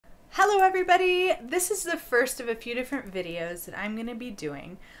Hello everybody! This is the first of a few different videos that I'm going to be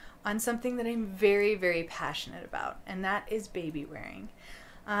doing on something that I'm very passionate about, and that is baby wearing.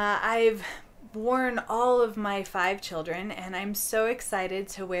 I've worn all of my 5 children, and I'm so excited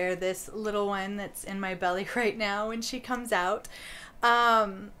to wear this little one that's in my belly right now when she comes out.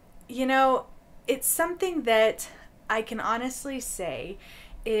 You know, it's something that I can honestly say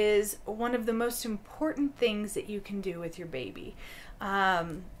is one of the most important things that you can do with your baby.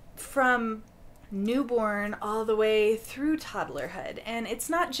 From newborn all the way through toddlerhood. And it's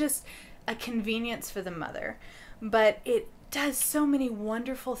not just a convenience for the mother, but it does so many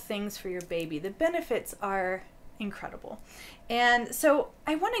wonderful things for your baby. The benefits are incredible. And so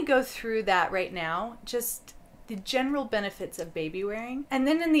I want to go through that right now, just the general benefits of baby wearing. And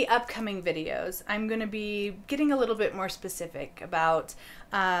then in the upcoming videos, I'm going to be getting a little bit more specific about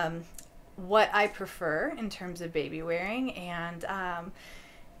what I prefer in terms of baby wearing and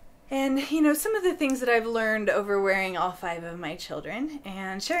you know, some of the things that I've learned over wearing all 5 of my children,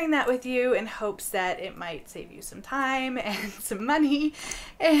 and sharing that with you in hopes that it might save you some time and some money,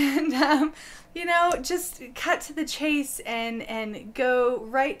 and you know, just cut to the chase and go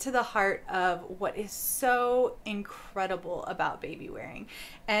right to the heart of what is so incredible about baby wearing.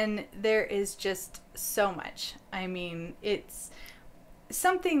 And there is just so much. I mean, it's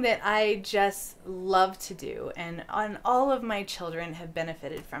something that I just love to do, and all of my children have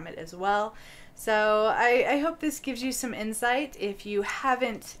benefited from it as well. So I hope this gives you some insight if you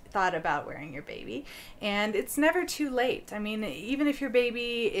haven't thought about wearing your baby. And it's never too late. I mean, even if your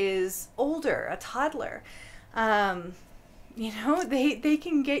baby is older, a toddler, you know, they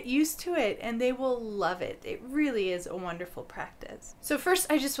can get used to it and they will love it. It really is a wonderful practice. So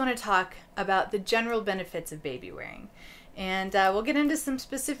first, I just want to talk about the general benefits of baby wearing. And we'll get into some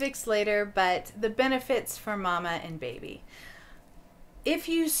specifics later, but the benefits for mama and baby. If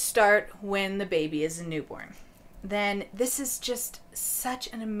you start when the baby is a newborn, then this is just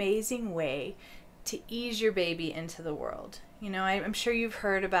such an amazing way to ease your baby into the world. You know, I'm sure you've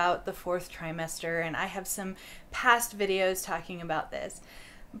heard about the 4th trimester, and I have some past videos talking about this.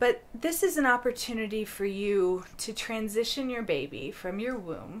 But this is an opportunity for you to transition your baby from your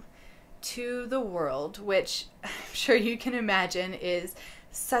womb to the world, which I'm sure you can imagine is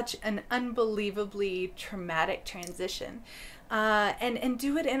such an unbelievably traumatic transition, and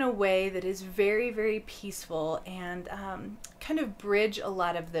do it in a way that is very peaceful and kind of bridge a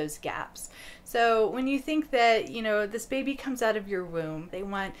lot of those gaps. So when you think that, you know, this baby comes out of your womb, they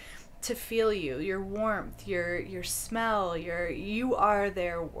want to feel you, your warmth, your smell, you are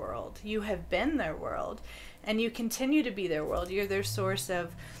their world. You have been their world, and you continue to be their world. You're their source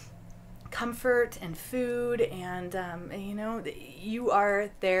of comfort and food, and you know, you are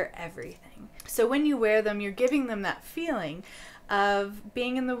their everything. So when you wear them, you're giving them that feeling of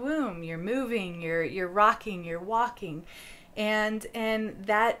being in the womb. You're moving, you're rocking, you're walking, and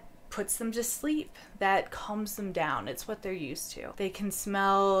that puts them to sleep. That calms them down. It's what they're used to. They can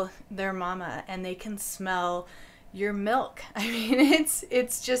smell their mama, and they can smell your milk. I mean,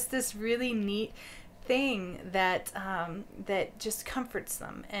 it's just this really neat thing that that just comforts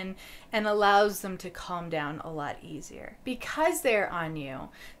them and allows them to calm down a lot easier. Because they're on you,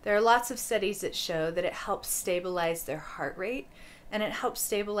 there are lots of studies that show that it helps stabilize their heart rate, and it helps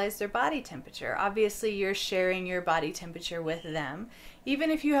stabilize their body temperature. Obviously, you're sharing your body temperature with them. Even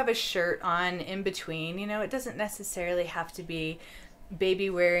if you have a shirt on in between, you know, it doesn't necessarily have to be baby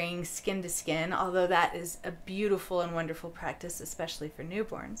wearing skin to skin, although that is a beautiful and wonderful practice, especially for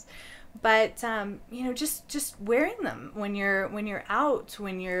newborns. But you know, just wearing them when you're out,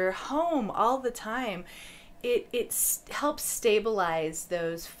 when you're home all the time, it helps stabilize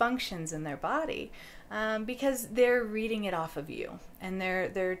those functions in their body, because they're reading it off of you, and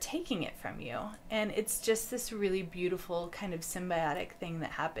they're taking it from you, and it's just this really beautiful kind of symbiotic thing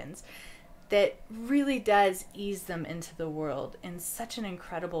that happens that really does ease them into the world in such an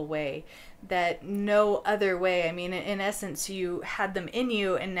incredible way that no other way. I mean, in essence, you had them in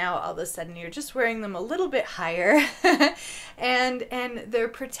you, and now all of a sudden you're just wearing them a little bit higher, and they're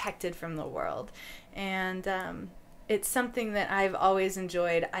protected from the world. And it's something that I've always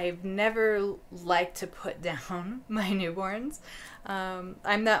enjoyed. I've never liked to put down my newborns.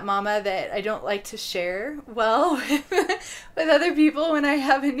 I'm that mama that I don't like to share well with other people when I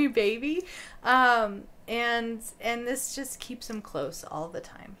have a new baby. And this just keeps them close all the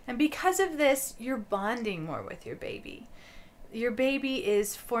time. And because of this, you're bonding more with your baby. Your baby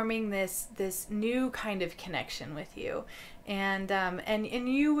is forming this new kind of connection with you, and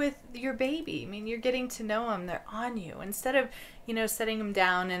you with your baby. I mean, you're getting to know them. They're on you instead of, you know, setting them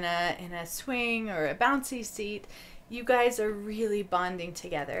down in a swing or a bouncy seat. you guys are really bonding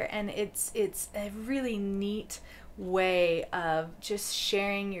together, and it's a really neat way of just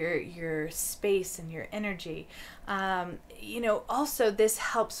sharing your space and your energy. Also this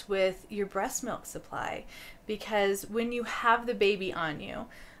helps with your breast milk supply, because when you have the baby on you,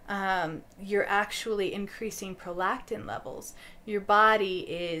 you're actually increasing prolactin levels. Your body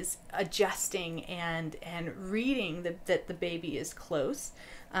is adjusting and reading that the baby is close.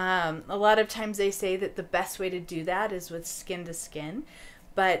 A lot of times they say that the best way to do that is with skin to skin,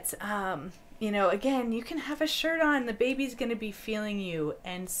 but again, you can have a shirt on, the baby's going to be feeling you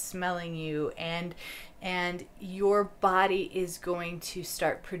and smelling you, and your body is going to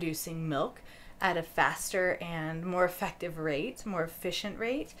start producing milk at a faster and more effective rate, more efficient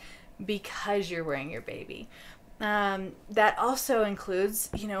rate, because you're wearing your baby. That also includes,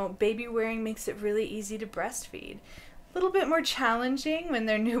 baby wearing makes it really easy to breastfeed. A little bit more challenging when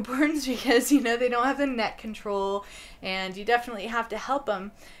they're newborns, because, they don't have the neck control, and you definitely have to help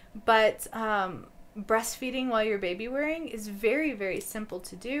them. But breastfeeding while you're baby wearing is very, very simple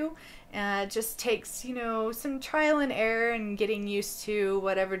to do. Just takes, some trial and error and getting used to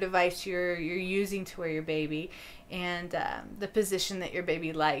whatever device you're using to wear your baby, and the position that your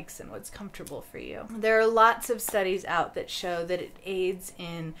baby likes and what's comfortable for you. There are lots of studies out that show that it aids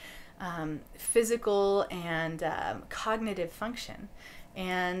in physical and cognitive function.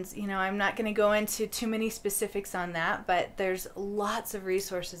 And, I'm not going to go into too many specifics on that, but there's lots of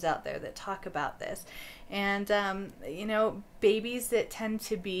resources out there that talk about this. And, babies that tend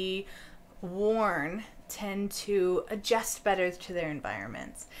to be worn tend to adjust better to their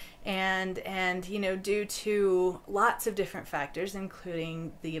environments. And due to lots of different factors,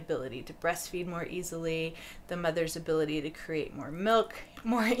 including the ability to breastfeed more easily, the mother's ability to create more milk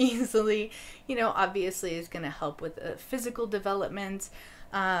more easily, obviously is going to help with physical development.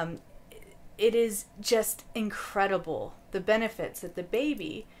 It is just incredible, the benefits that the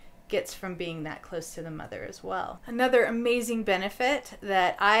baby gets from being that close to the mother as well. Another amazing benefit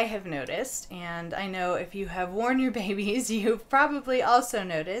that I have noticed, and I know if you have worn your babies, you've probably also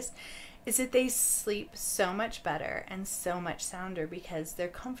noticed, is that they sleep so much better and so much sounder because they're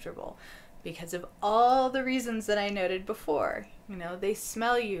comfortable, because of all the reasons that I noted before. They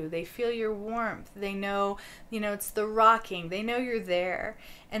smell you, they feel your warmth, they know, it's the rocking, they know you're there,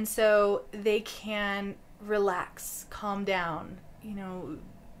 and so they can relax, calm down,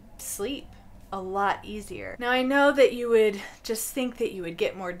 sleep a lot easier. Now, I know that you would just think that you would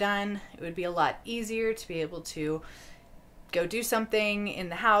get more done. It would be a lot easier to be able to go do something in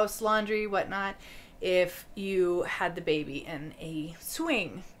the house, laundry, whatnot, if you had the baby in a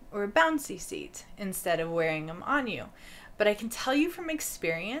swing or a bouncy seat instead of wearing them on you. But I can tell you from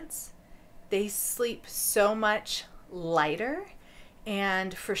experience, they sleep so much lighter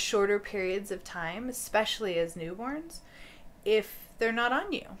and for shorter periods of time, especially as newborns, if they're not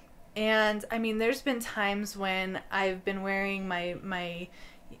on you. And I mean, there's been times when I've been wearing my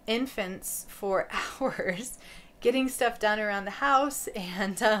infants for hours, getting stuff done around the house,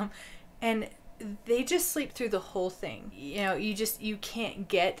 and they just sleep through the whole thing. You can't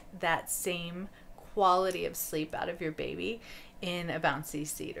get that same quality of sleep out of your baby in a bouncy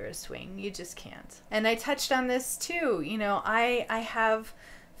seat or a swing. You just can't. And I touched on this too. I have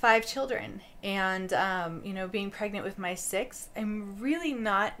 5 children, and being pregnant with my 6th, I'm really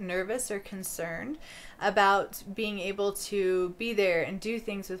not nervous or concerned about being able to be there and do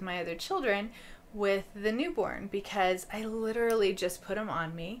things with my other children with the newborn, because I literally just put them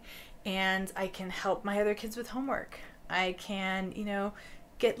on me, and I can help my other kids with homework. I can,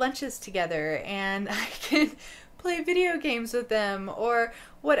 get lunches together, and I can play video games with them, or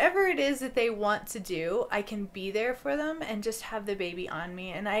whatever it is that they want to do. I can be there for them and just have the baby on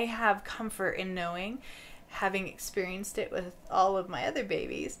me. And I have comfort in knowing, having experienced it with all of my other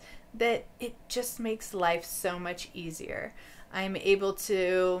babies, that it just makes life so much easier. I'm able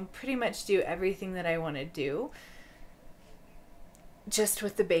to pretty much do everything that I want to do just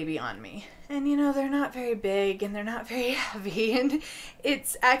with the baby on me. And they're not very big and they're not very heavy, and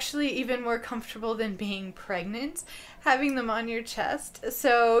it's actually even more comfortable than being pregnant, having them on your chest.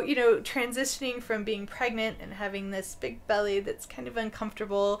 So, transitioning from being pregnant and having this big belly that's kind of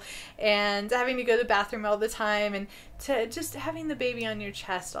uncomfortable and having to go to the bathroom all the time, and to just having the baby on your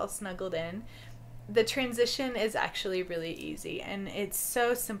chest all snuggled in, the transition is actually really easy, and it's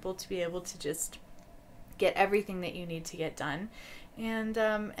so simple to be able to just get everything that you need to get done, and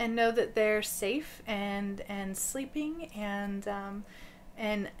know that they're safe and sleeping and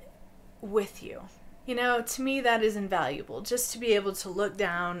with you. To me that is invaluable, just to be able to look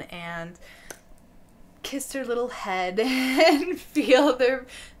down and kiss their little head and feel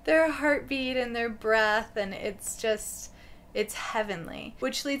their heartbeat and their breath, and it's heavenly.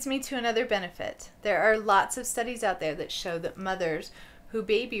 Which leads me to another benefit. There are lots of studies out there that show that mothers who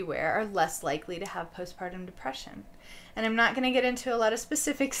baby wear are less likely to have postpartum depression. And I'm not going to get into a lot of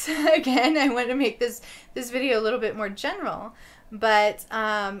specifics again. I want to make this video a little bit more general. But,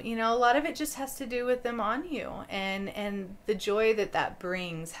 you know, a lot of it just has to do with them on you and the joy that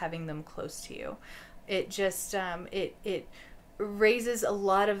brings having them close to you. It just, it raises a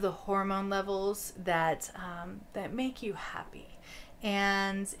lot of the hormone levels that make you happy.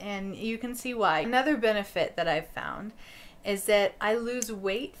 And you can see why. Another benefit that I've found is that I lose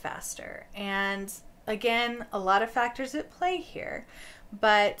weight faster. And again, a lot of factors at play here.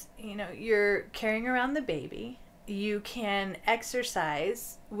 But, you know, you're carrying around the baby. You can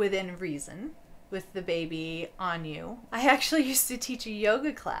exercise within reason with the baby on you. I actually used to teach a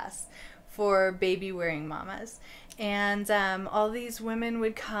yoga class for baby-wearing mamas. And all these women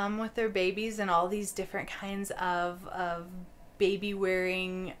would come with their babies and all these different kinds of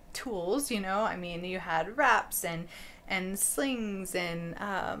baby-wearing tools, you know. I mean, you had wraps and slings and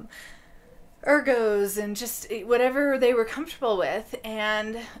ergos and just whatever they were comfortable with,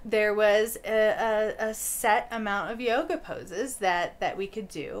 and there was a set amount of yoga poses that we could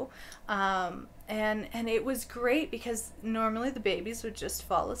do, and it was great because normally the babies would just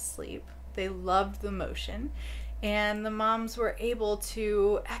fall asleep. They loved the motion, and the moms were able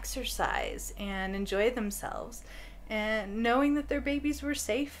to exercise and enjoy themselves, and knowing that their babies were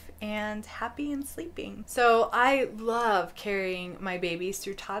safe and happy and sleeping. So I love carrying my babies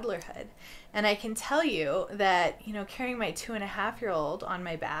through toddlerhood. And I can tell you that, you know, carrying my 2.5-year-old on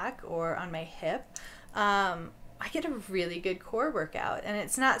my back or on my hip, I get a really good core workout. And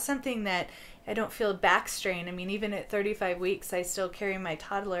it's not something that I don't feel back strain. I mean, even at 35 weeks, I still carry my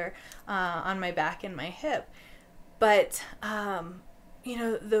toddler on my back and my hip. But, you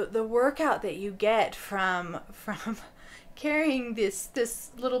know, the workout that you get from carrying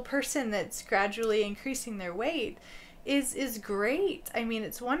this little person that's gradually increasing their weight is great. I mean,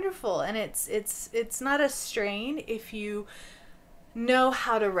 it's wonderful, and it's not a strain if you know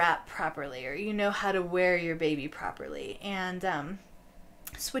how to wrap properly, or you know how to wear your baby properly, and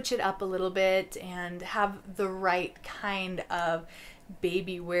switch it up a little bit and have the right kind of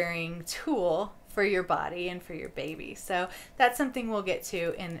baby wearing tool for your body and for your baby. So that's something we'll get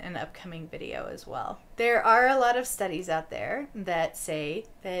to in an upcoming video as well. There are a lot of studies out there that say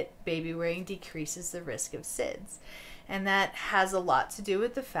that baby wearing decreases the risk of SIDS. And that has a lot to do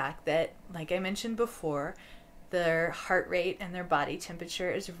with the fact that, like I mentioned before, their heart rate and their body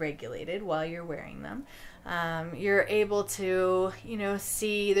temperature is regulated while you're wearing them. You're able to, you know,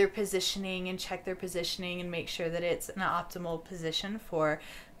 see their positioning and check their positioning and make sure that it's an optimal position for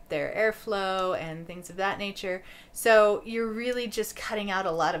their airflow and things of that nature. So you're really just cutting out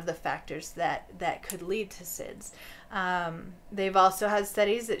a lot of the factors that could lead to SIDS. They've also had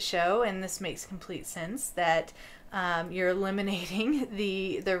studies that show, and this makes complete sense, that you're eliminating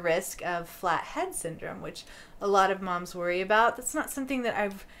the risk of flat head syndrome, which a lot of moms worry about. That's not something that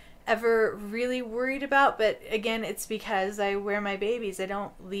I've ever really worried about, but again, it's because I wear my babies. I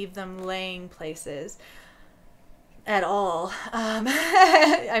don't leave them laying places at all.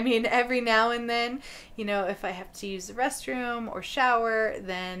 I mean, every now and then, you know, if I have to use the restroom or shower,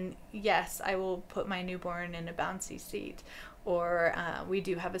 then yes, I will put my newborn in a bouncy seat, or we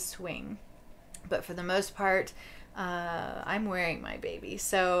do have a swing. But for the most part, I'm wearing my baby.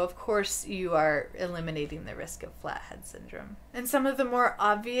 So of course you are eliminating the risk of flat head syndrome. And some of the more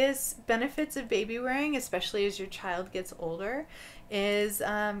obvious benefits of baby wearing, especially as your child gets older, is,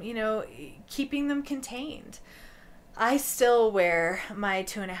 you know, keeping them contained. I still wear my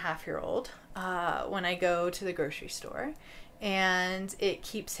 2.5-year-old when I go to the grocery store, and it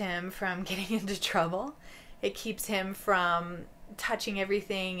keeps him from getting into trouble. It keeps him from touching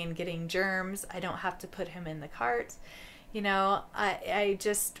everything and getting germs. I don't have to put him in the cart. You know, I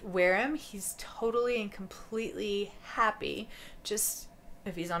just wear him. He's totally and completely happy. Just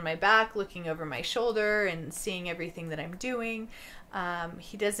if he's on my back, looking over my shoulder and seeing everything that I'm doing.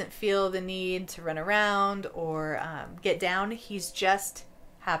 He doesn't feel the need to run around or get down. He's just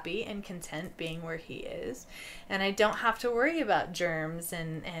happy and content being where he is. And I don't have to worry about germs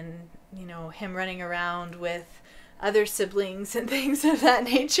and you know, him running around with other siblings and things of that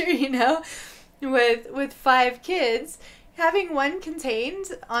nature, you know. With 5 kids, having one contained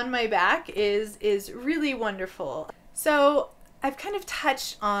on my back is really wonderful. So I've kind of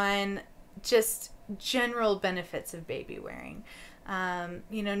touched on just general benefits of baby wearing.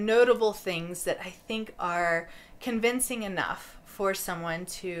 You know, notable things that I think are convincing enough for someone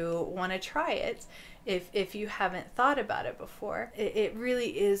to want to try it if you haven't thought about it before. It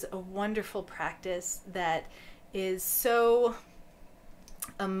really is a wonderful practice that is so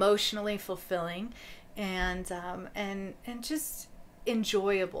emotionally fulfilling and just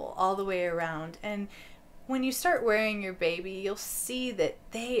enjoyable all the way around. And when you start wearing your baby, you'll see that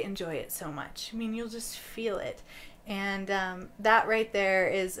they enjoy it so much. I mean, you'll just feel it. And that right there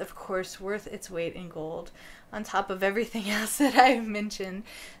is, of course, worth its weight in gold on top of everything else that I've mentioned.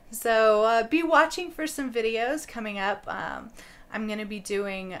 So be watching for some videos coming up. I'm going to be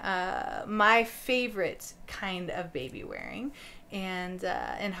doing my favorite kind of baby wearing, and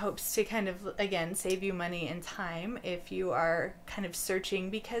in hopes to kind of, again, save you money and time if you are kind of searching,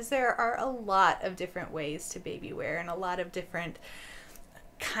 because there are a lot of different ways to baby wear and a lot of different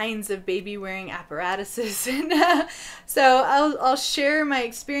kinds of baby wearing apparatuses. And so I'll share my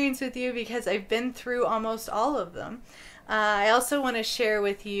experience with you because I've been through almost all of them. I also want to share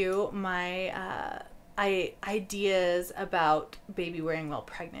with you my ideas about baby wearing while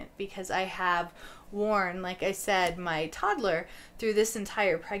pregnant, because I have worn, like I said, my toddler through this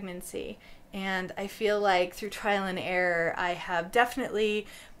entire pregnancy, and I feel like through trial and error I have definitely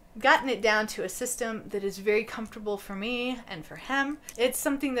gotten it down to a system that is very comfortable for me and for him. It's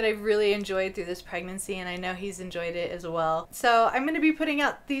something that I've really enjoyed through this pregnancy, and I know he's enjoyed it as well. So I'm going to be putting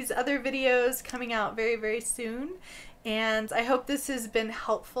out these other videos coming out very, very soon, and I hope this has been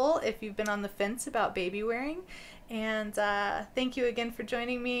helpful if you've been on the fence about baby wearing. And thank you again for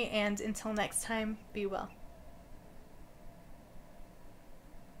joining me, and until next time, be well.